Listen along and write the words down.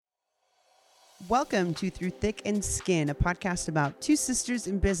Welcome to Through Thick and Skin, a podcast about two sisters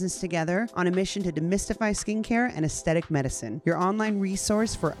in business together on a mission to demystify skincare and aesthetic medicine. Your online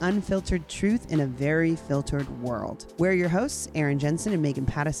resource for unfiltered truth in a very filtered world. We're your hosts, Erin Jensen and Megan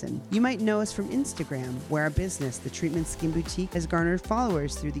Pattison. You might know us from Instagram, where our business, The Treatment Skin Boutique, has garnered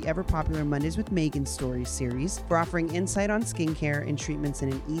followers through the ever-popular Mondays with Megan Stories series for offering insight on skincare and treatments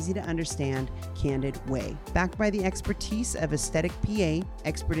in an easy-to-understand, candid way. Backed by the expertise of aesthetic PA,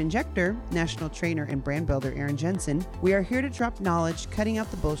 expert injector, national trainer, and brand builder Erin Jensen, we are here to drop knowledge, cutting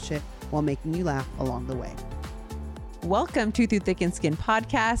out the bullshit while making you laugh along the way. Welcome to Through Thick and Skin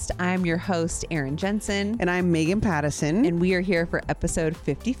podcast. I'm your host, Erin Jensen. And I'm Megan Pattison. And we are here for episode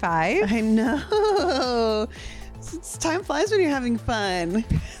 55. I know. Time flies when you're having fun.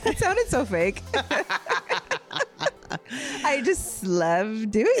 That sounded so fake. I just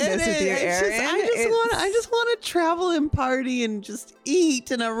love doing this with you, Erin. I just want to travel and party and just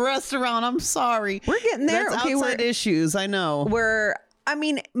eat in a restaurant. I'm sorry. We're getting there. That's outside issues. I know.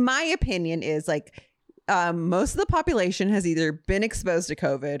 My opinion is most of the population has either been exposed to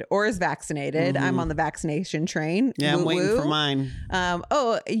COVID or is vaccinated. I'm on the vaccination train. Yeah, I'm waiting for mine. I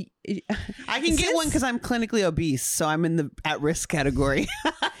can get one because I'm clinically obese, so I'm in the at-risk category.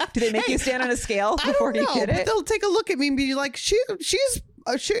 Do they make you stand on a scale before you get it? They'll take a look at me and be like, she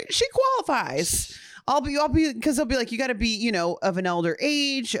qualifies. I'll be because they'll be like, you got to be, of an elder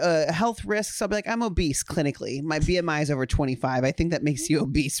age, health risks. I'll be like, I'm obese clinically. My BMI is over 25. I think that makes you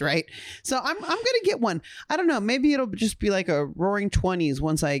obese, right? So I'm gonna get one. I don't know. Maybe it'll just be like a roaring 20s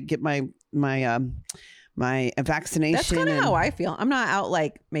once I get my vaccination. That's kind of how I feel. I'm not out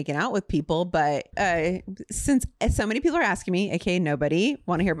making out with people, but since so many people are asking me, aka nobody,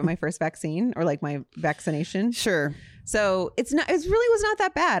 want to hear about my first vaccine or my vaccination. Sure. So it really was not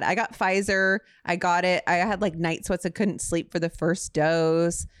that bad. I got Pfizer. I got it. I had night sweats. I couldn't sleep for the first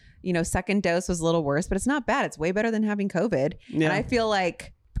dose. Second dose was a little worse, but it's not bad. It's way better than having COVID. Yeah. And I feel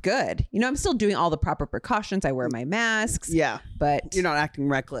good. I'm still doing all the proper precautions. I wear my masks. Yeah. But you're not acting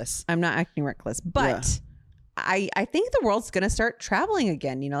reckless. I'm not acting reckless. But I think the world's going to start traveling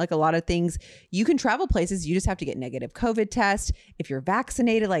again. A lot of things, you can travel places. You just have to get negative COVID test. If you're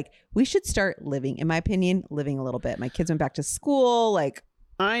vaccinated, we should start living, in my opinion, living a little bit. My kids went back to school.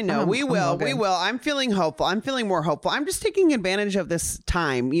 I know. We will. I'm feeling hopeful. I'm feeling more hopeful. I'm just taking advantage of this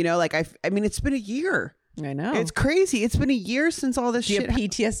time. It's been a year. I know. It's crazy. It's been a year since all this shit. Do you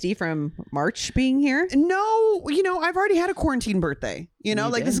have PTSD from March being here? No, I've already had a quarantine birthday.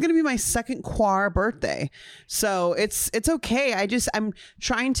 This is going to be my second quar birthday. So it's okay. I'm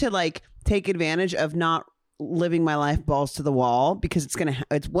trying to take advantage of not living my life balls to the wall, because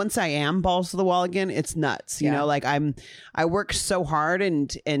it's once I am balls to the wall again, it's nuts. I work so hard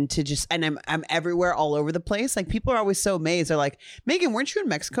and I'm everywhere, all over the place. People are always so amazed. They're like, Megan, weren't you in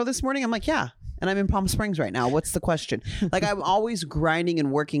Mexico this morning? I'm like, yeah. And I'm in Palm Springs right now. What's the question? I'm always grinding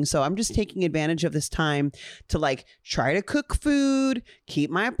and working. So I'm just taking advantage of this time to try to cook food, keep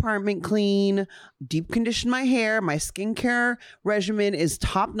my apartment clean, deep condition my hair. My skincare regimen is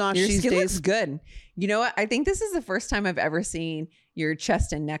top notch these days. Looks good. You know what? I think this is the first time I've ever seen your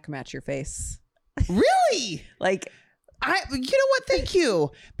chest and neck match your face. Really? You know what? Thank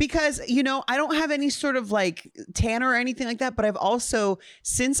you. Because, I don't have any sort of tan or anything like that. But I've also,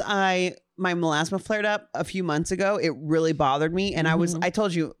 since my melasma flared up a few months ago, it really bothered me. And I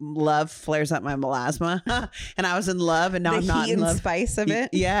told you, love flares up my melasma. And I was in love, and now I'm not in love. The spice of it.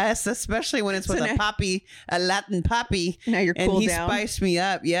 Yes, especially when it's with a Latin poppy. Now you're cool and he down. Spiced me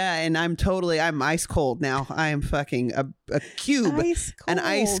up. Yeah. And I'm ice cold now. I am fucking a cube, an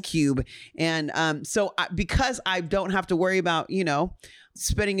ice cube. And because I don't have to worry about,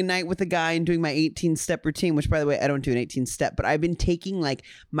 spending a night with a guy and doing my 18-step routine, which, by the way, I don't do an 18-step, but I've been taking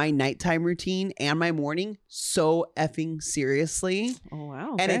my nighttime routine and my morning so effing seriously. Oh,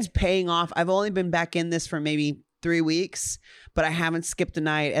 wow. Okay. And it's paying off. I've only been back in this for maybe 3 weeks, but I haven't skipped a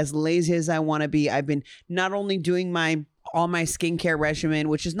night. As lazy as I want to be, I've been not only doing all my skincare regimen,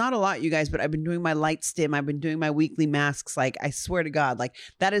 which is not a lot, you guys, but I've been doing my light stim. I've been doing my weekly masks. I swear to God,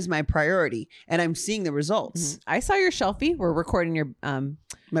 that is my priority, and I'm seeing the results. I saw your shelfie. We're recording your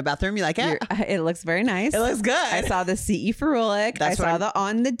my bathroom. You like it? It looks very nice. It looks good. I saw the CE ferulic. I saw the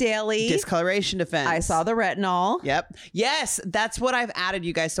On the Daily discoloration defense. I saw the retinol. Yep. Yes, that's what I've added,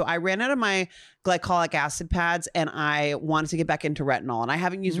 you guys. So I ran out of my glycolic acid pads, and I wanted to get back into retinol, and I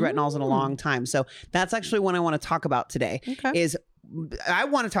haven't used retinols in a long time. So that's actually what I want to talk about today. I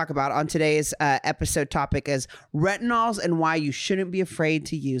want to talk about on today's episode topic is retinols and why you shouldn't be afraid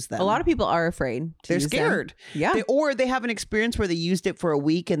to use them. A lot of people are afraid. They're scared. Yeah. Or they have an experience where they used it for a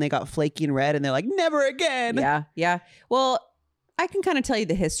week and they got flaky and red and they're like, never again. Yeah. Yeah. Well, I can kind of tell you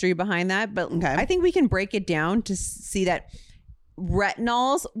the history behind that, but Okay. I think we can break it down to see that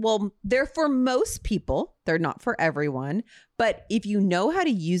retinols, well, they're for most people. They're not for everyone. But if you know how to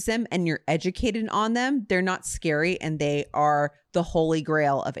use them and you're educated on them, they're not scary and they are the holy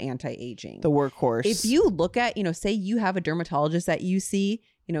grail of anti-aging. The workhorse. If you look at, say you have a dermatologist that you see,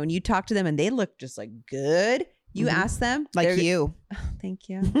 and you talk to them and they look just like good, you ask them. like you. Thank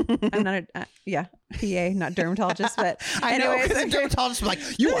you. I'm not PA, not dermatologist, but I know, anyways, because a dermatologist is like,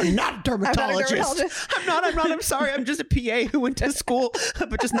 you are not a dermatologist. I'm not. I'm sorry. I'm just a PA who went to school,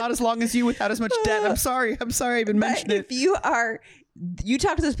 but just not as long as you without as much debt. I'm sorry. I even mentioned it. If you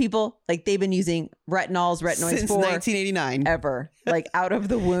talk to those people, like they've been using retinols Since 1989. ever, like out of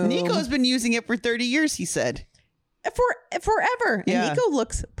the womb. Nico's been using it for 30 years, he said. Forever. Yeah. And Nico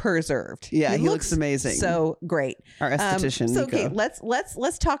looks preserved. Yeah, he looks amazing. So great. Our esthetician, so Nico. okay,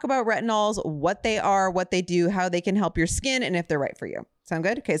 let's talk about retinols, what they are, what they do, how they can help your skin, and if they're right for you. Sound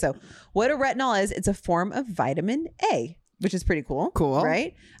good? Okay, so what a retinol is, it's a form of vitamin A, which is pretty cool. Cool.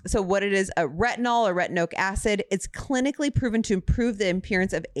 Right? So what it is, a retinol or retinoic acid, it's clinically proven to improve the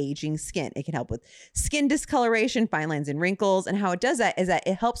appearance of aging skin. It can help with skin discoloration, fine lines and wrinkles. And how it does that is that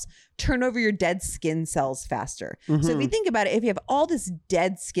it helps turn over your dead skin cells faster. So if you think about it, if you have all this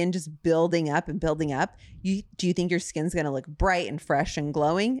dead skin just building up, do you think your skin's going to look bright and fresh and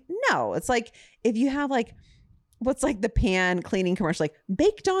glowing? No. It's like if you have what's like the pan cleaning commercial, like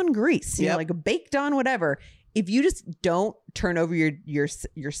baked on grease, like baked on whatever. If you just don't turn over your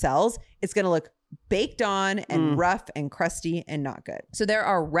cells, it's going to look baked on and rough and crusty and not good. So there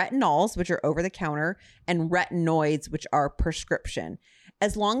are retinols, which are over the counter, and retinoids, which are prescription.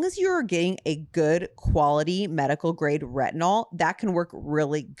 As long as you're getting a good quality medical grade retinol, that can work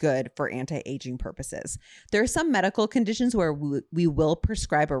really good for anti-aging purposes. There are some medical conditions where we will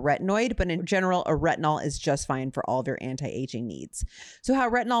prescribe a retinoid, but in general, a retinol is just fine for all of your anti-aging needs. So how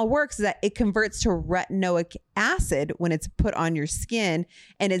retinol works is that it converts to retinoic acid when it's put on your skin,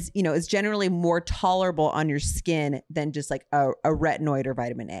 and is generally more tolerable on your skin than just like a retinoid or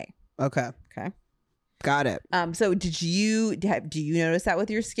vitamin A. Okay. Got it. So do you notice that with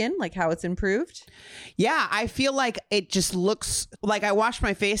your skin, like how it's improved? Yeah, I feel like it just looks like I washed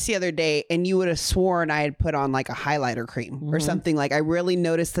my face the other day and you would have sworn I had put on like a highlighter cream or something. Like I really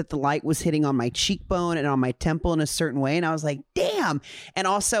noticed that the light was hitting on my cheekbone and on my temple in a certain way. And I was like, damn. And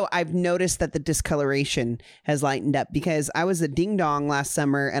also I've noticed that the discoloration has lightened up because I was a ding dong last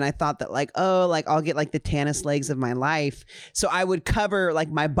summer and I thought that I'll get like the tannest legs of my life. So I would cover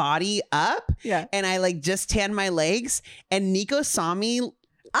like my body up and I just tan my legs, and Nico saw me.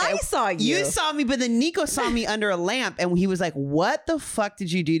 I saw you. You saw me, but then Nico saw me under a lamp and he was like, what the fuck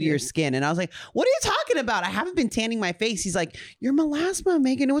did you do to your skin? And I was like, what are you talking about? I haven't been tanning my face. He's like, you're melasma,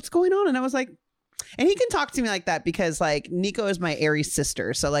 Megan. What's going on? And I was like, and he can talk to me like that because like Nico is my Aries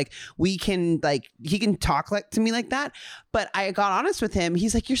sister. So like he can talk to me like that. But I got honest with him.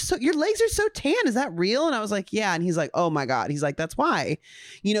 He's like, your legs are so tan. Is that real? And I was like, yeah. And he's like, oh my God. He's like, that's why,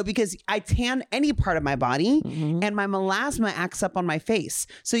 because I tan any part of my body and my melasma acts up on my face.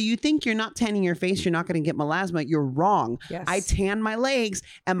 So you think you're not tanning your face, you're not going to get melasma. You're wrong. Yes. I tan my legs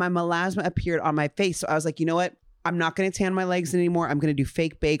and my melasma appeared on my face. So I was like, you know what? I'm not going to tan my legs anymore. I'm going to do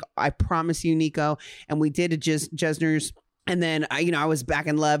fake bake. I promise you, Nico. And we did a Jesner's. And then I was back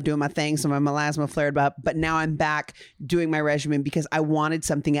in love doing my thing. So my melasma flared up. But now I'm back doing my regimen because I wanted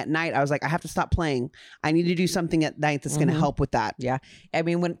something at night. I was like, I have to stop playing. I need to do something at night that's going to help with that. Yeah. I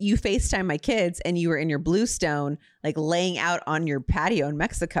mean, when you FaceTime my kids and you were in your Bluestone, like laying out on your patio in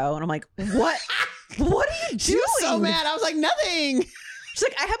Mexico. And I'm like, what? What are you doing? She was so mad. I was like, nothing. She's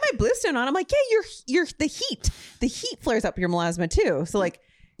like, I have my Bluestone on. I'm like, yeah, you're the heat. The heat flares up your melasma too. So like,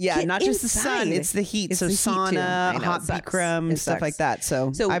 yeah, not just the sun, it's the heat. So sauna, hot Bikram, stuff like that.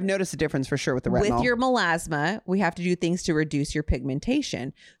 So I've noticed a difference for sure with the retinol. With your melasma, we have to do things to reduce your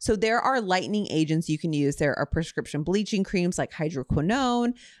pigmentation. So there are lightening agents you can use. There are prescription bleaching creams like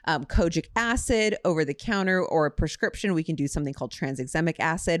hydroquinone, kojic acid, over the counter, or a prescription. We can do something called tranexamic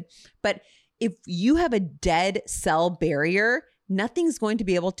acid. But if you have a dead cell barrier, nothing's going to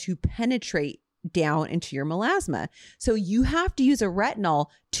be able to penetrate down into your melasma. So you have to use a retinol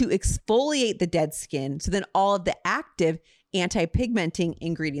to exfoliate the dead skin. So then all of the active anti-pigmenting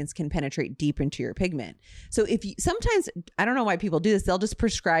ingredients can penetrate deep into your pigment. So sometimes, I don't know why people do this, they'll just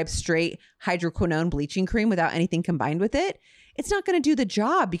prescribe straight hydroquinone bleaching cream without anything combined with it. It's not going to do the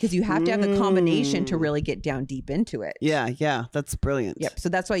job because you have to have the combination to really get down deep into it. Yeah. That's brilliant. Yep. So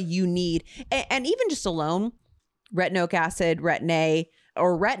that's why you need, and even just alone, retinoic acid, Retin-A,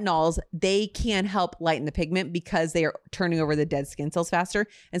 or retinols, they can help lighten the pigment because they are turning over the dead skin cells faster.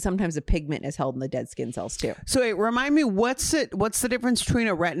 And sometimes the pigment is held in the dead skin cells too. So wait, remind me, what's the difference between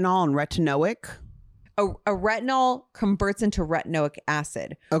a retinol and retinoic? A retinol converts into retinoic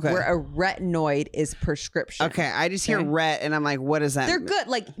acid, where a retinoid is prescription. Okay, I just hear ret and I'm like, what is that? They're good.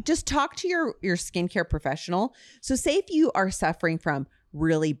 Like, just talk to your skincare professional. So say if you are suffering from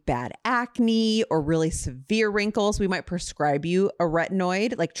really bad acne or really severe wrinkles, we might prescribe you a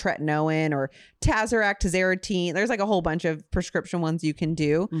retinoid like tretinoin or Tazorac, Tazarotene. There's like a whole bunch of prescription ones you can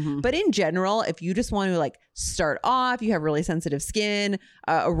do. But in general, if you just want to like start off, you have really sensitive skin,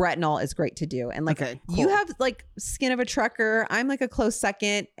 a retinol is great to do. And like you have like skin of a trucker. I'm like a close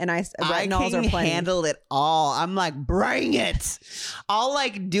second, and retinols are plenty. Handle it all. I'm like, bring it. I'll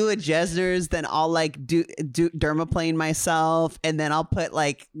like do a Jesner's, then I'll like do dermaplane myself, and then I'll put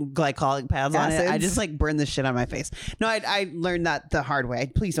like glycolic pads on it. I just like burn the shit on my face. No, I learned that the hard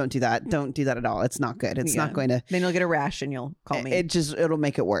way. Please don't do that. Don't do that at all. It's not good. It's not going to. Then you'll get a rash and you'll call me. It'll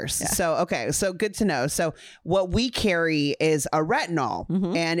make it worse. Yeah. So, okay. So good to know. So what we carry is a retinol,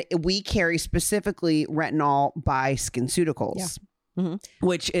 and we carry specifically retinol by SkinCeuticals. Yeah.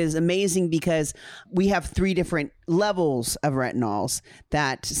 Which is amazing because we have 3 different levels of retinols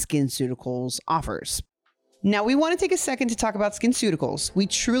that SkinCeuticals offers. Now, we want to take a second to talk about SkinCeuticals. We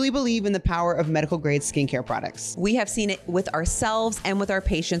truly believe in the power of medical grade skincare products. We have seen it with ourselves and with our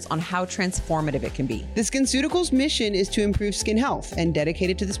patients on how transformative it can be. The SkinCeuticals mission is to improve skin health, and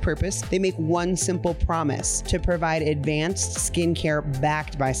dedicated to this purpose, they make one simple promise: to provide advanced skincare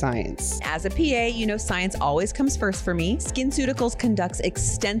backed by science. As a PA, you know science always comes first for me. SkinCeuticals conducts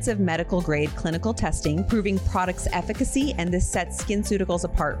extensive medical grade clinical testing, proving products' efficacy, and this sets SkinCeuticals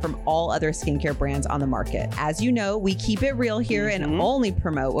apart from all other skincare brands on the market. As you know, we keep it real here and only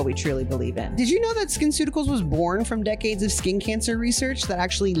promote what we truly believe in. Did you know that SkinCeuticals was born from decades of skin cancer research that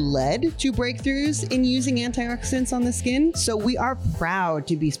actually led to breakthroughs in using antioxidants on the skin? So we are proud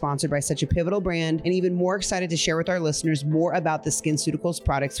to be sponsored by such a pivotal brand, and even more excited to share with our listeners more about the SkinCeuticals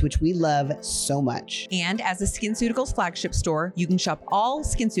products, which we love so much. And as a SkinCeuticals flagship store, you can shop all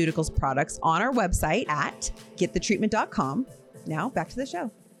SkinCeuticals products on our website at getthetreatment.com. Now back to the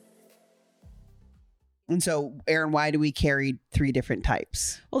show. And so, Erin, why do we carry 3 different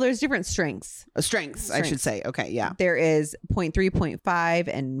types? Well, there's different strengths. Strengths, I should say. Okay, yeah. There is 0.3, 0.5,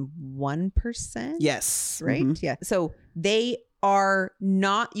 and 1%. Yes. Right? Yeah. So they are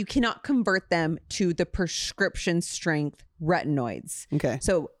not, you cannot convert them to the prescription strength retinoids. Okay.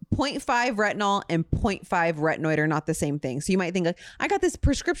 So 0.5 retinol and 0.5 retinoid are not the same thing. So you might think like, I got this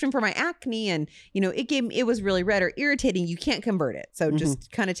prescription for my acne and it was really red or irritating. You can't convert it. So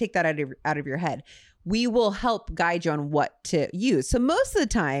just kind of take that out of your head. We will help guide you on what to use. So most of the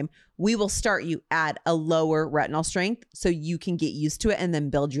time, we will start you at a lower retinol strength so you can get used to it and then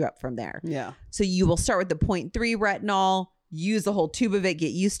build you up from there. Yeah. So you will start with the 0.3 retinol, use the whole tube of it,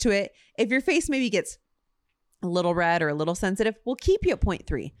 get used to it. If your face maybe gets a little red or a little sensitive, we'll keep you at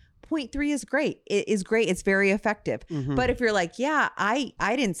 0.3. 0.3 is great. It is great. It's very effective. But if you're like, yeah, I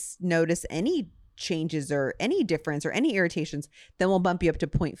didn't notice any changes or any difference or any irritations, then we'll bump you up to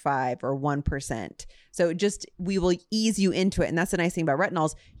 0.5 or 1%. So we will ease you into it. And that's the nice thing about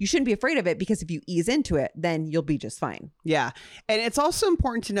retinols. You shouldn't be afraid of it because if you ease into it, then you'll be just fine. Yeah. And it's also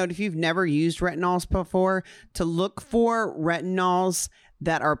important to note, if you've never used retinols before, to look for retinols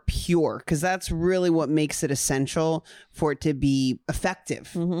that are pure, because that's really what makes it essential for it to be effective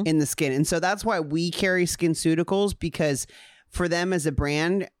in the skin. And so that's why we carry SkinCeuticals, because for them as a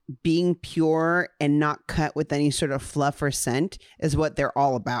brand, being pure and not cut with any sort of fluff or scent is what they're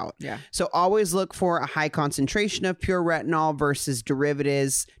all about. Yeah. So always look for a high concentration of pure retinol versus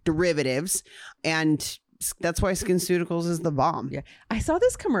derivatives. And that's why SkinCeuticals is the bomb. Yeah. I saw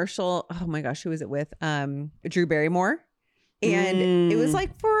this commercial. Oh my gosh, who was it with? Drew Barrymore. And it was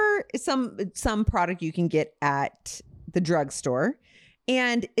like for some product you can get at the drugstore.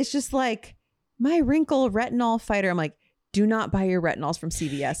 And it's just like, my wrinkle retinol fighter. I'm like, do not buy your retinols from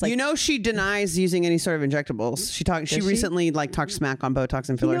CVS. Like, she denies using any sort of injectables. She recently talked smack on Botox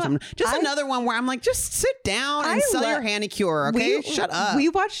and fillers. Another one where I'm like, just sit down and sell your Hanicure, okay? Shut up. We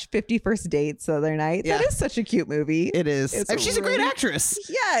watched 50 First Dates the other night. Yeah. That is such a cute movie. It is. She's a great actress.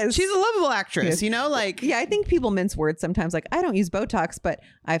 Yes. She's a lovable actress, Yeah, I think people mince words sometimes. Like, I don't use Botox, but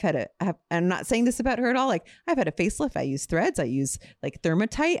I'm not saying this about her at all. Like, I've had a facelift. I use threads. I use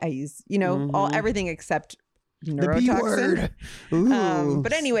Thermotite. I use, everything except neurotoxin. The B word.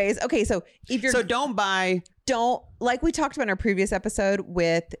 But anyways, okay, so if you're don't like we talked about in our previous episode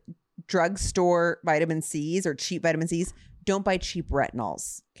with drugstore vitamin C's or cheap vitamin C's, don't buy cheap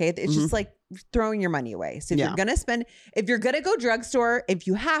retinols. Okay. It's just like throwing your money away. So if you're going to go drugstore, if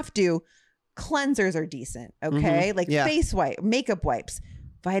you have to, cleansers are decent. Okay. Like face wipe, makeup wipes,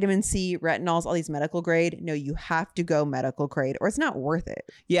 vitamin C, retinols, all these medical grade. No, you have to go medical grade or it's not worth it.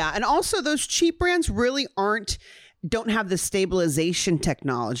 Yeah. And also those cheap brands really don't have the stabilization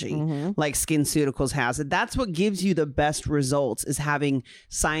technology like SkinCeuticals has. And that's what gives you the best results, is having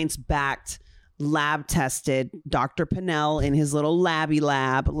science-backed, lab-tested Dr. Pinnell in his little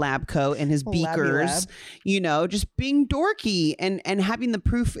lab coat and his beakers, just being dorky and having the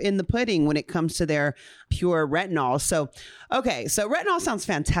proof in the pudding when it comes to their pure retinol. So retinol sounds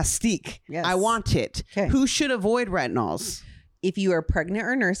fantastic. Yes. I want it. Okay. Who should avoid retinols? If you are pregnant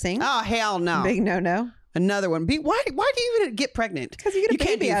or nursing. Oh, hell no. Big no. Another one. Why do you even get pregnant? Because you get a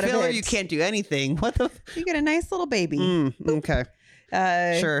baby out of it. You can't do anything. What the? You get a nice little baby. Okay.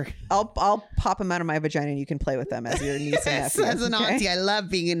 Sure. I'll pop them out of my vagina and you can play with them as your niece and nephew. As an auntie. I love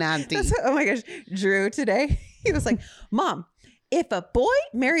being an auntie. Oh my gosh. Drew today, he was like, Mom, if a boy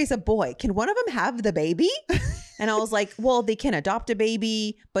marries a boy, can one of them have the baby? And I was like, well, they can adopt a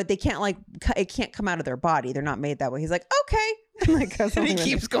baby, but they can't it can't come out of their body. They're not made that way. He's like, okay. Like, and he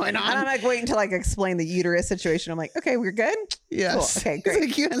keeps going on. And I'm like waiting to explain the uterus situation. I'm like, okay, we're good. Yes. Cool. Okay, great.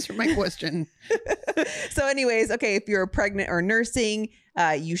 Like, you answered my question. So anyways, okay, if you're pregnant or nursing,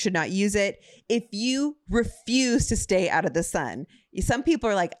 you should not use it. If you refuse to stay out of the sun, some people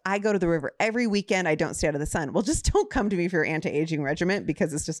are like, I go to the river every weekend. I don't stay out of the sun. Well, just don't come to me for your anti-aging regimen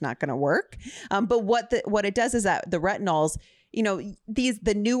because it's just not going to work. But what it does is that the retinols,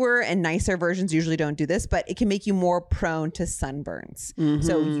 the newer and nicer versions usually don't do this, but it can make you more prone to sunburns.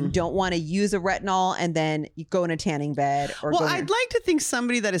 So you don't want to use a retinol and then you go in a tanning bed. I'd like to think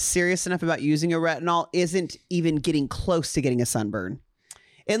somebody that is serious enough about using a retinol isn't even getting close to getting a sunburn.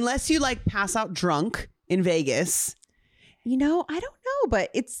 Unless you pass out drunk in Vegas. I don't know, but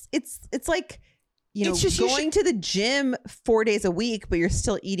it's like, going to the gym 4 days a week, but you're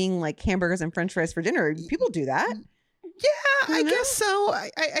still eating hamburgers and French fries for dinner. People do that. Yeah, I guess so.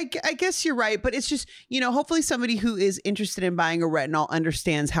 I guess you're right. But it's just, hopefully somebody who is interested in buying a retinol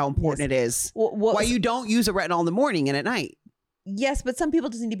understands how important it is. Why you don't use a retinol in the morning and at night. Yes, but some people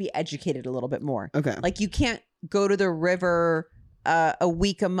just need to be educated a little bit more. Okay. You can't go to the river a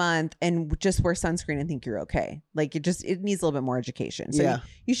week a month and just wear sunscreen and think you're okay. It needs a little bit more education. So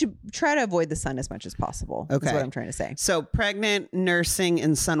you should try to avoid the sun as much as possible. Okay. That's what I'm trying to say. So pregnant, nursing,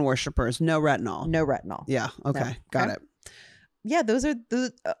 and sun worshipers, no retinol. No retinol. Yeah. Okay. No. Got it. Yeah, those are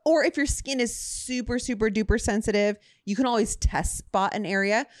the, or if your skin is super, super duper sensitive, you can always test spot an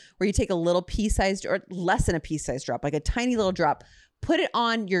area where you take a little pea-sized or less than a pea-sized drop, like a tiny little drop, put it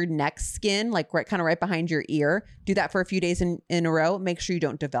on your neck skin, right behind your ear. Do that for a few days in a row. Make sure you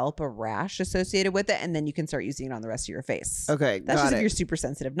don't develop a rash associated with it. And then you can start using it on the rest of your face. Okay. That's just if you're super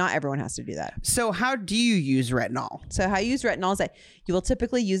sensitive. Not everyone has to do that. So how do you use retinol? So how you use retinol is that you will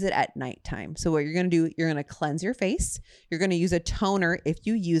typically use it at nighttime. So what you're going to do, you're going to cleanse your face. You're going to use a toner if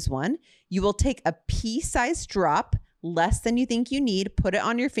you use one. You will take a pea-sized drop, less than you think you need, put it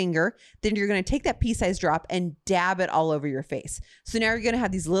on your finger. Then you're going to take that pea-sized drop and dab it all over your face. So now you're going to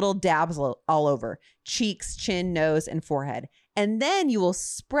have these little dabs all over cheeks, chin, nose, and forehead. And then you will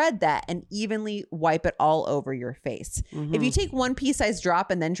spread that and evenly wipe it all over your face. If you take one pea-sized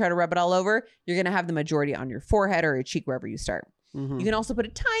drop and then try to rub it all over, you're going to have the majority on your forehead or your cheek, wherever you start. You can also put a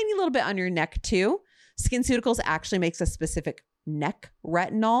tiny little bit on your neck too. SkinCeuticals actually makes a specific neck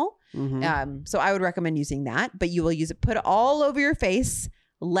retinol. So I would recommend using that, but you will use it, put it all over your face,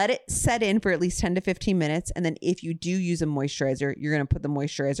 let it set in for at least 10 to 15 minutes. And then if you do use a moisturizer, you're going to put the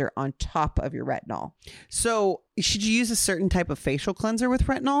moisturizer on top of your retinol. So should you use a certain type of facial cleanser with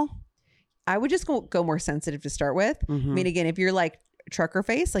retinol? I would just go more sensitive to start with. I mean, again, if you're trucker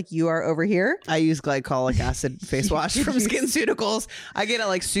face like you are over here, I use glycolic acid face wash from SkinCeuticals. I get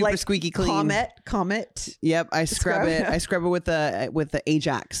it super squeaky clean. Comet. Yep, I scrub it. I scrub it with the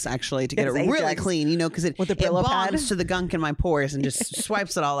Ajax actually to get it really clean. Because it bonds to the gunk in my pores and just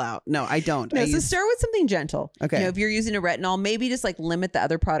swipes it all out. No, I don't. No, start with something gentle. Okay. If you're using a retinol, maybe just limit the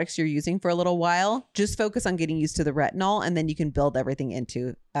other products you're using for a little while. Just focus on getting used to the retinol, and then you can build everything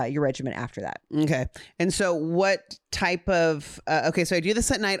into your regimen after that. Okay. And so what type of so I do this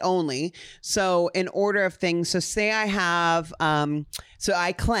at night only. So in order of things, so say I have so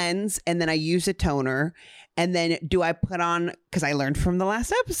I cleanse and then I use a toner, and then do I put on, because I learned from the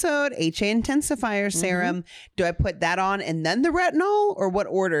last episode, HA intensifier serum, do I put that on and then the retinol, or what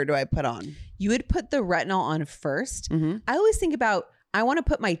order do I put on? You would put the retinol on first. I always think about, I want to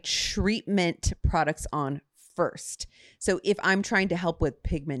put my treatment products on first. So if I'm trying to help with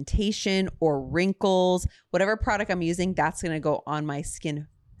pigmentation or wrinkles, whatever product I'm using, that's going to go on my skin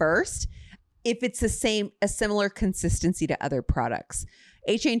first. If it's a similar consistency to other products.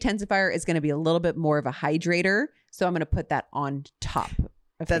 HA Intensifier is going to be a little bit more of a hydrator. So I'm going to put that on top.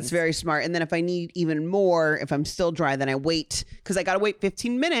 That's very smart. And then if I need even more, if I'm still dry, then I wait, because I got to wait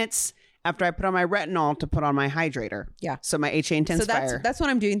 15 minutes after I put on my retinol to put on my hydrator. Yeah. So my HA Intensifier. So that's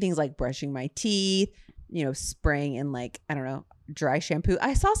when I'm doing things like brushing my teeth, spraying in dry shampoo.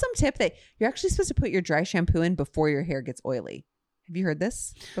 I saw some tip that you're actually supposed to put your dry shampoo in before your hair gets oily. Have you heard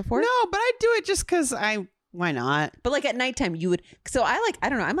this before? No, but I do it just because why not? But like at nighttime you would, so I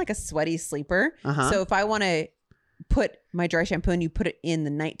don't know, I'm like a sweaty sleeper. So if I want to put my dry shampoo and you put it in the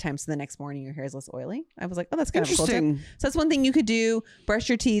nighttime so the next morning your hair is less oily. I was like, oh, that's kind of a cool tip. So that's one thing you could do. Brush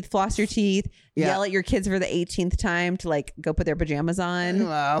your teeth, floss your teeth, yell at your kids for the 18th time to like go put their pajamas on.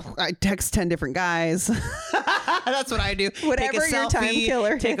 Well, I text 10 different guys. That's what I do. Whatever take a your selfie, time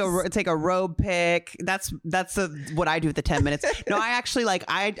killer take a robe pic. That's what I do with the 10 minutes. No, I actually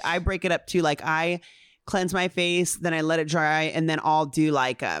I break it up to I cleanse my face, then I let it dry, and then I'll do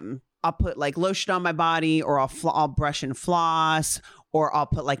I'll put lotion on my body, or I'll brush and floss, or I'll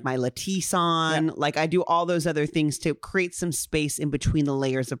put my Latisse on. Yep. I do all those other things to create some space in between the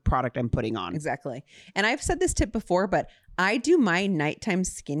layers of product I'm putting on. Exactly. And I've said this tip before, but I do my nighttime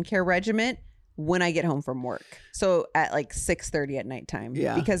skincare regimen when I get home from work. So at 6:30 at nighttime.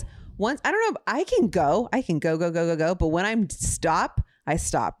 Yeah. Because once, I don't know, I can go, but when I stop.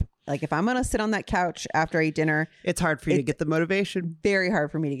 If I'm going to sit on that couch after I eat dinner, it's hard for you to get the motivation. Very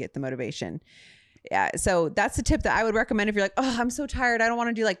hard for me to get the motivation. Yeah. So that's the tip that I would recommend if you're like, oh, I'm so tired, I don't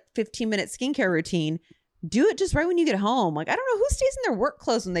want to do 15-minute skincare routine. Do it just right when you get home. I don't know who stays in their work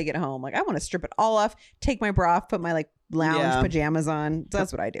clothes when they get home. I want to strip it all off, take my bra off, put my lounge pajamas on. So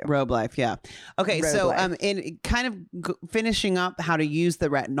that's what I do. Robe life. Yeah. Okay. In kind of finishing up how to use the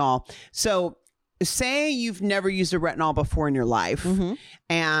retinol. So say you've never used a retinol before in your life,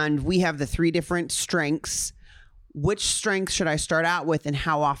 and we have the 3 different strengths. Which strength should I start out with, and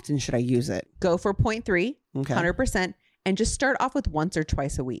how often should I use it? Go for 0.3, 100%, and just start off with once or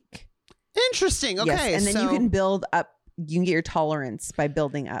twice a week. Interesting. Okay. Yes, and then you can build up. You can get your tolerance by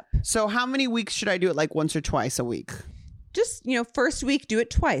building up. So how many weeks should I do it? Once or twice a week? Just, first week, do it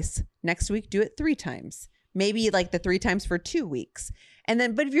twice. Next week, do it 3 times. Maybe the 3 times for 2 weeks. And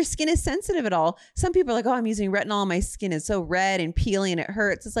then, but if your skin is sensitive at all, some people are like, oh, I'm using retinol. My skin is so red and peely and it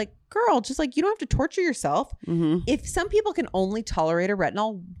hurts. It's girl, just you don't have to torture yourself. If some people can only tolerate a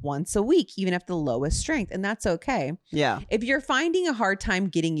retinol once a week, even at the lowest strength, and that's okay. Yeah. If you're finding a hard time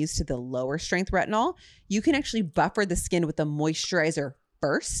getting used to the lower strength retinol, you can actually buffer the skin with a moisturizer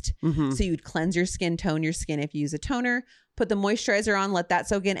first. So you'd cleanse your skin, tone your skin if you use a toner, put the moisturizer on, let that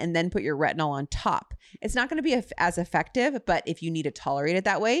soak in, and then put your retinol on top. It's not going to be as effective, but if you need to tolerate it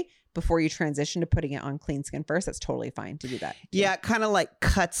that way before you transition to putting it on clean skin first, that's totally fine to do that. Yeah, it kind of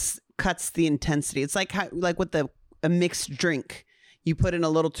cuts the intensity. It's like with a mixed drink. You put in a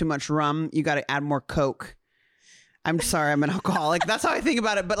little too much rum, you got to add more Coke. I'm sorry, I'm an alcoholic. That's how I think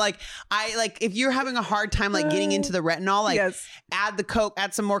about it. But if you're having a hard time getting into the retinol, add the Coke,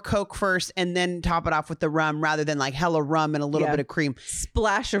 add some more Coke first, and then top it off with the rum, rather than hella rum and a little bit of cream.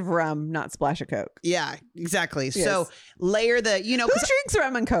 Splash of rum, not splash of Coke. Yeah, exactly. Yes. So layer the, who drinks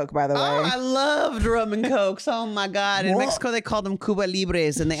rum and Coke, by the way? Oh, I loved rum and Cokes. Oh my God. In Mexico, they called them Cuba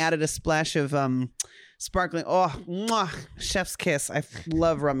Libres, and they added a splash of sparkling. Oh, mwah, chef's kiss. I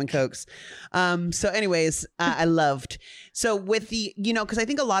love rum and Cokes. So anyways, I loved. So with the, because I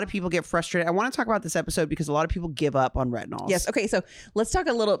think a lot of people get frustrated. I want to talk about this episode because a lot of people give up on retinols. Yes. Okay. So let's talk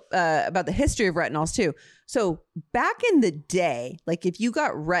a little about the history of retinols too. So back in the day, if you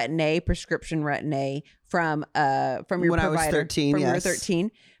got Retin-A, prescription Retin-A from your when provider, I was 13, from yes. you were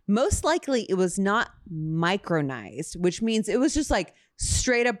 13, most likely it was not micronized, which means it was just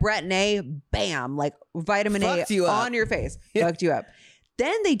straight up Retin-A, bam, vitamin Fucked A you up. on your face, fucked you up.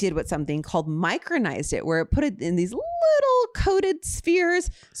 Then they did something called micronized it, where it put it in these little coated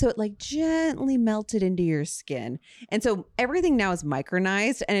spheres, so it gently melted into your skin. And so everything now is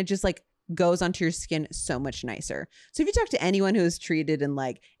micronized, and it just goes onto your skin so much nicer. So if you talk to anyone who was treated in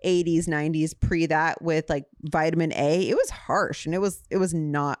 80s, 90s, pre that with vitamin A, it was harsh and it was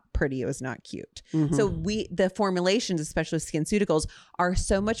not pretty. It was not cute. So the formulations, especially SkinCeuticals, are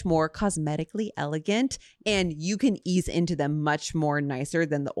so much more cosmetically elegant, and you can ease into them much more nicer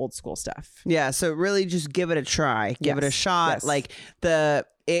than the old school stuff. Yeah. So really just give it a try. Give it a shot.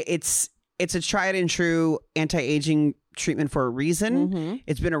 Yes. It's a tried and true anti-aging treatment for a reason.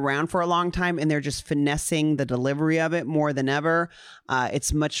 It's been around for a long time, and they're just finessing the delivery of it more than ever.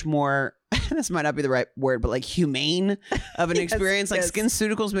 It's much more, this might not be the right word, but like humane of an experience. Like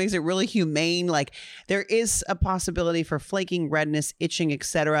SkinCeuticals makes it really humane. Like there is a possibility for flaking, redness, itching,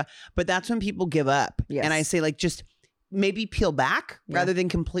 etc. But that's when people give up. And I say, like, just maybe peel back rather than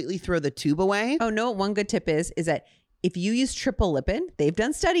completely throw the tube away. Oh no, one good tip is that if you use triple lipid, they've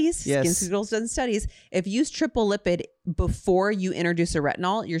done studies, SkinCeuticals done studies. If you use triple lipid before you introduce a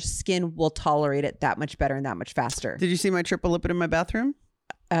retinol, your skin will tolerate it that much better and that much faster. Did you see my triple lipid in my bathroom?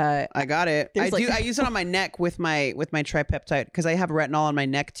 I got it. I use it on my neck with my tripeptide because I have retinol on my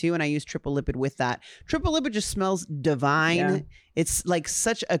neck too, and I use triple lipid with that. Triple lipid just smells divine. Yeah. It's like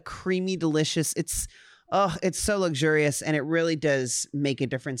such a creamy, delicious. It's so luxurious, and it really does make a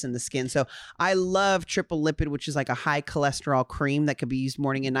difference in the skin. So I love triple lipid, which is like a high cholesterol cream that could be used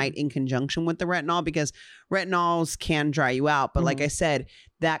morning and night in conjunction with the retinol, because retinols can dry you out. But like I said,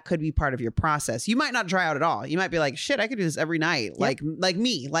 that could be part of your process. You might not dry out at all. You might be like, shit, I could do this every night. Like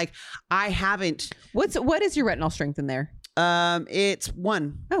me. Like I haven't. What is your retinol strength in there? It's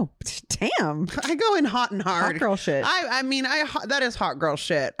 1. Oh, damn. I go in hot and hard. Hot girl shit. I mean, that is hot girl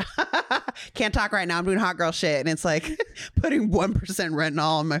shit. Can't talk right now. I'm doing hot girl shit. And it's like putting 1%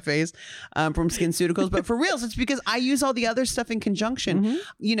 retinol on my face, from SkinCeuticals. But for reals, it's because I use all the other stuff in conjunction.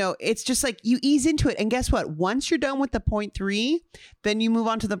 You know, it's just like you ease into it. And guess what? Once you're done with the 0.3, then you move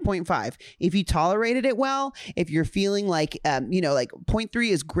on to the 0.5. If you tolerated it well, if you're feeling like, like 0.3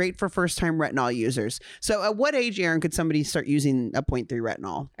 is great for first time retinol users. So at what age, Erin, could somebody start using a 0.3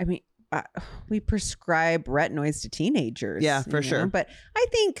 retinol? I mean, we prescribe retinoids to teenagers. Yeah, for sure. But I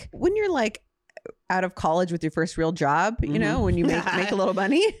think when you're like out of college with your first real job, you know, when you make a little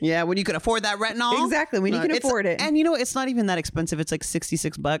money. Yeah, when you can afford that retinol. Exactly, when you can afford it. And it's not even that expensive. It's like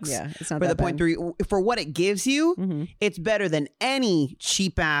 $66. Yeah, it's not for that the 0.3. For what it gives you, it's better than any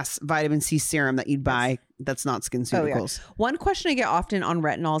cheap ass vitamin C serum that you'd buy. That's not SkinCeuticals. Oh, yeah. One question I get often on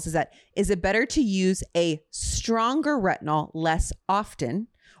retinols is it better to use a stronger retinol less often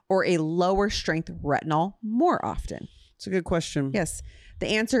or a lower strength retinol more often? It's a good question. Yes. The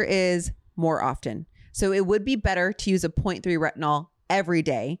answer is more often. So it would be better to use a 0.3 retinol every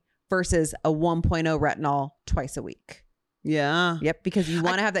day versus a 1.0 retinol twice a week. Yeah. Yep. Because you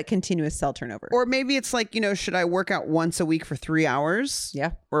want to have that continuous cell turnover. Or maybe it's like, should I work out once a week for 3 hours?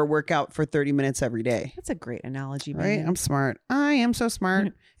 Yeah. Or work out for 30 minutes every day? That's a great analogy, right? man. I'm smart. I am so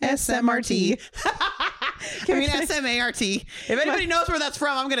smart. SMRT. I mean, SMART. If anybody knows where that's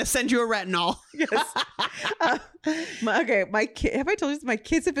from, I'm going to send you a retinol. Yes. My kid. Have I told you this? My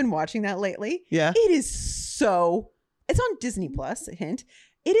kids have been watching that lately. Yeah. It is so. It's on Disney Plus. A hint.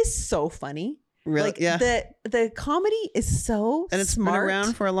 It is so funny. Really? Like, yeah. The comedy is so and it's smart. been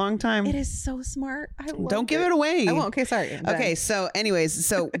around for a long time. It is so smart. Don't give it away. I won't. Okay, sorry. Okay, so anyways,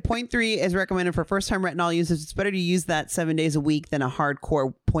 0.3 is recommended for first time retinol users. It's better to use that 7 days a week than a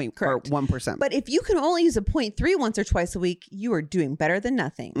hardcore or 1%. But if you can only use a 0.3 once or twice a week, you are doing better than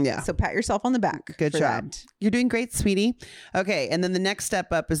nothing. Yeah. So pat yourself on the back. Good job. That. You're doing great, sweetie. Okay, and then the next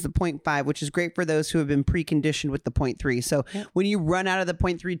step up is the 0.5, which is great for those who have been preconditioned with the 0.3. So when you run out of the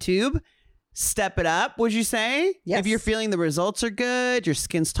 0.3 tube, step it up, would you say? Yes. If you're feeling the results are good, your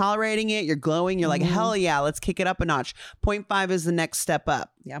skin's tolerating it, you're glowing, you're like, hell yeah, let's kick it up a notch. 0.5 is the next step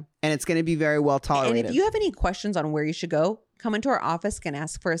up. Yeah. And it's going to be very well tolerated. And if you have any questions on where you should go, come into our office and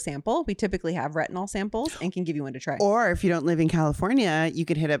ask for a sample. We typically have retinol samples and can give you one to try. Or if you don't live in California, you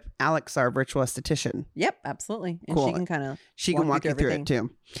could hit up Alex, our virtual esthetician. Yep, absolutely. And cool. She can walk you through it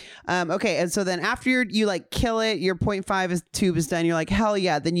too. Okay, and so then after you like kill it, your 0.5 tube is done. You're like, hell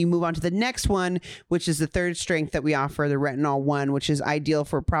yeah. Then you move on to the next one, which is the third strength that we offer, the retinol 1, which is ideal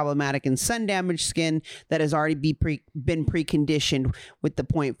for problematic and sun damaged skin that has already been preconditioned with the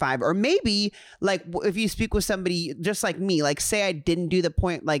 0.5. Or maybe like if you speak with somebody just like me, like say I didn't do the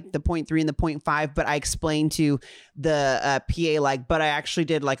 0.3 and the 0.5, but I explained to the PA but I actually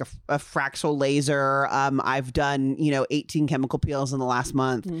did like a Fraxel laser. I've done 18 chemical peels in the last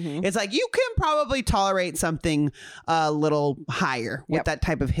month. It's like you can probably tolerate something a little higher with that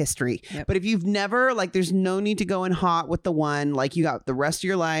type of history. But if you've never, there's no need to go in hot with the one. You got the rest of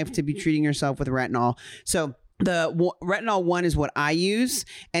your life to be treating yourself with retinol. So the retinol 1 is what I use,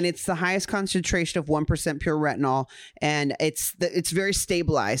 and it's the highest concentration of 1% pure retinol, and it's very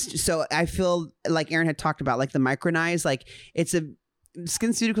stabilized. So I feel like Erin had talked about, the micronized,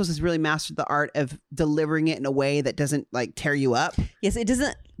 SkinCeuticals has really mastered the art of delivering it in a way that doesn't tear you up. Yes, it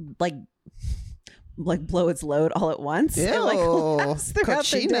doesn't blow its load all at once. Ew,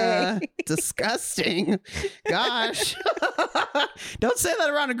 Cochina. Disgusting. Gosh. Don't say that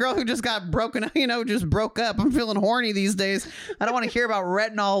around a girl who just got broken, just broke up. I'm feeling horny these days. I don't want to hear about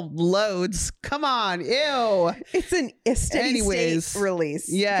retinol loads. Come on. Ew. It's a steady state release.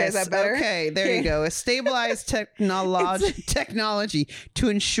 Yes. Okay, is that better? Okay, there you go. A stabilized technology to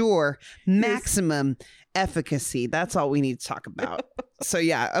ensure maximum efficacy. That's all we need to talk about. So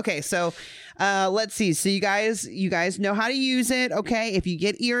yeah. Okay. So let's see. So you guys know how to use it. Okay. If you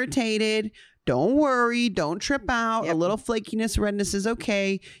get irritated, don't worry. Don't trip out. A little flakiness, redness is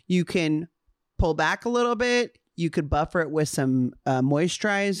okay. You can pull back a little bit. You could buffer it with some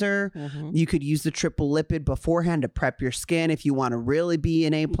moisturizer. You could use the triple lipid beforehand to prep your skin if you want to really be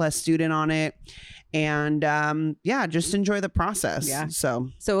an A+ student on it. And just enjoy the process. Yeah.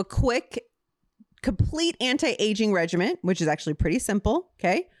 So a quick, complete anti-aging regimen, which is actually pretty simple.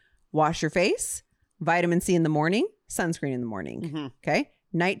 Okay. Wash your face, vitamin C in the morning, sunscreen in the morning. Okay.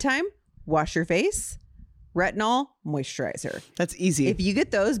 Nighttime, wash your face, retinol, moisturizer. That's easy. If you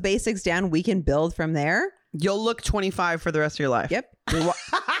get those basics down, we can build from there. You'll look 25 for the rest of your life. Yep.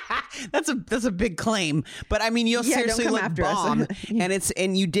 That's a big claim, but I mean, you'll seriously look bomb.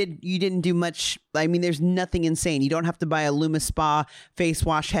 And you didn't do much. I mean, there's nothing insane. You don't have to buy a LumiSpa face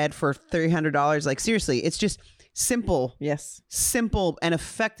wash head for $300. Like seriously, it's just simple. Yes. Simple and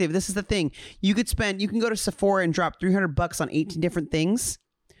effective. This is the thing. You can go to Sephora and drop $300 on 18 different things,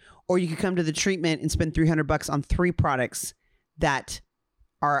 or you could come to the treatment and spend $300 on 3 products that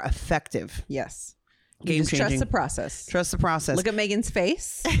are effective. Yes. Game changing. Trust the process. Trust the process. Look at Megan's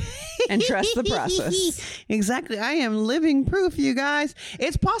face and trust the process. Exactly. I am living proof, you guys.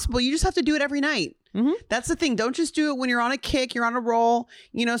 It's possible. You just have to do it every night. That's the thing. Don't just do it when you're on a kick, you're on a roll.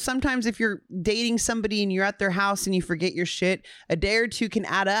 Sometimes if you're dating somebody and you're at their house and you forget your shit, a day or two can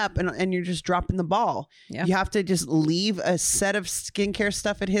add up and you're just dropping the ball. Yeah. You have to just leave a set of skincare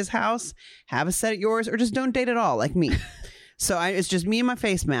stuff at his house, have a set at yours, or just don't date at all like me. So it's just me and my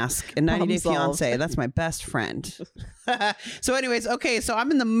face mask and 90 Day Fiance. That's my best friend. So anyways, okay. So I'm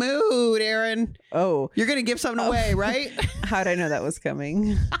in the mood, Erin. Oh. You're going to give something away, right? How'd I know that was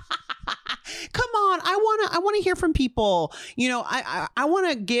coming? Come on. I want to hear from people. I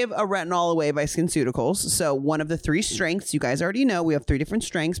want to give a retinol away by SkinCeuticals. So one of the 3 strengths, you guys already know, we have 3 different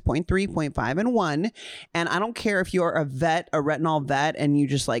strengths, 0.3, 0.5, and 1. And I don't care if you're a retinol vet, and you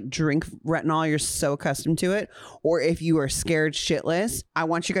just like drink retinol, you're so accustomed to it, or if you are scared shitless. I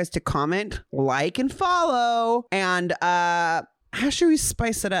want you guys to comment, like, and follow. And how should we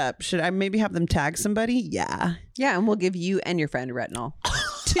spice it up? Should I maybe have them tag somebody? Yeah. Yeah, and we'll give you and your friend retinol.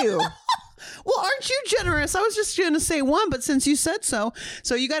 2. Well, aren't you generous? I was just going to say 1, but since you said so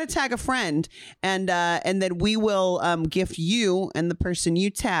you got to tag a friend, and then we will gift you and the person you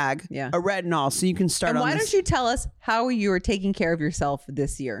tag a retinol, so you can start. And why don't you tell us how you are taking care of yourself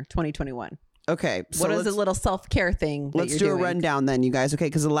this year, 2021? Okay. So what is a little self-care thing that let's do a rundown then, you guys. Okay.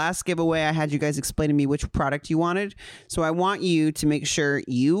 Because the last giveaway I had you guys explain to me which product you wanted. So I want you to make sure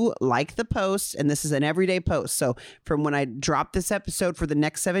you like the post. And this is an everyday post. So from when I drop this episode for the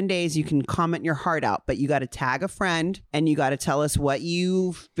next 7 days, you can comment your heart out. But you got to tag a friend and you got to tell us what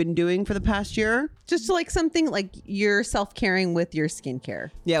you've been doing for the past year. Just like something like you're self-caring with your skincare.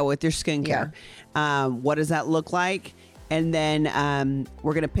 Yeah, with your skincare. Yeah. What does that look like? And then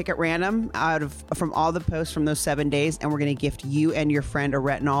we're going to pick at random from all the posts from those 7 days. And we're going to gift you and your friend a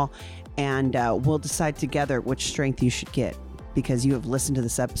retinol. And we'll decide together which strength you should get, because you have listened to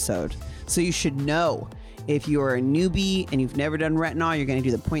this episode. So you should know if you're a newbie and you've never done retinol, you're going to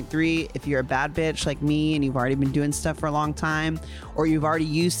do the 0.3. If you're a bad bitch like me and you've already been doing stuff for a long time, or you've already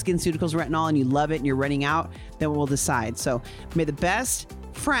used SkinCeuticals retinol and you love it and you're running out, then we'll decide. So may the best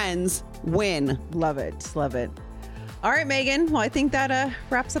friends win. Love it. Love it. All right, Megan. Well, I think that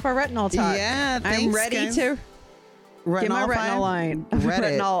wraps up our retinol talk. Yeah, thanks, I'm ready guys. to get my retinol line.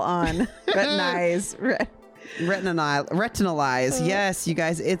 Retinol on. Retinize. Retinolize. Yes, you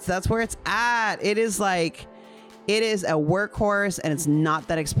guys. That's where it's at. It is a workhorse, and it's not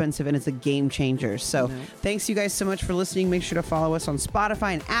that expensive, and it's a game changer. So thanks you guys so much for listening. Make sure to follow us on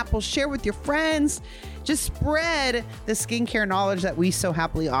Spotify and Apple. Share with your friends. Just spread the skincare knowledge that we so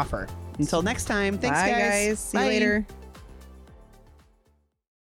happily offer. Until next time. Thanks, Bye, guys. See you later.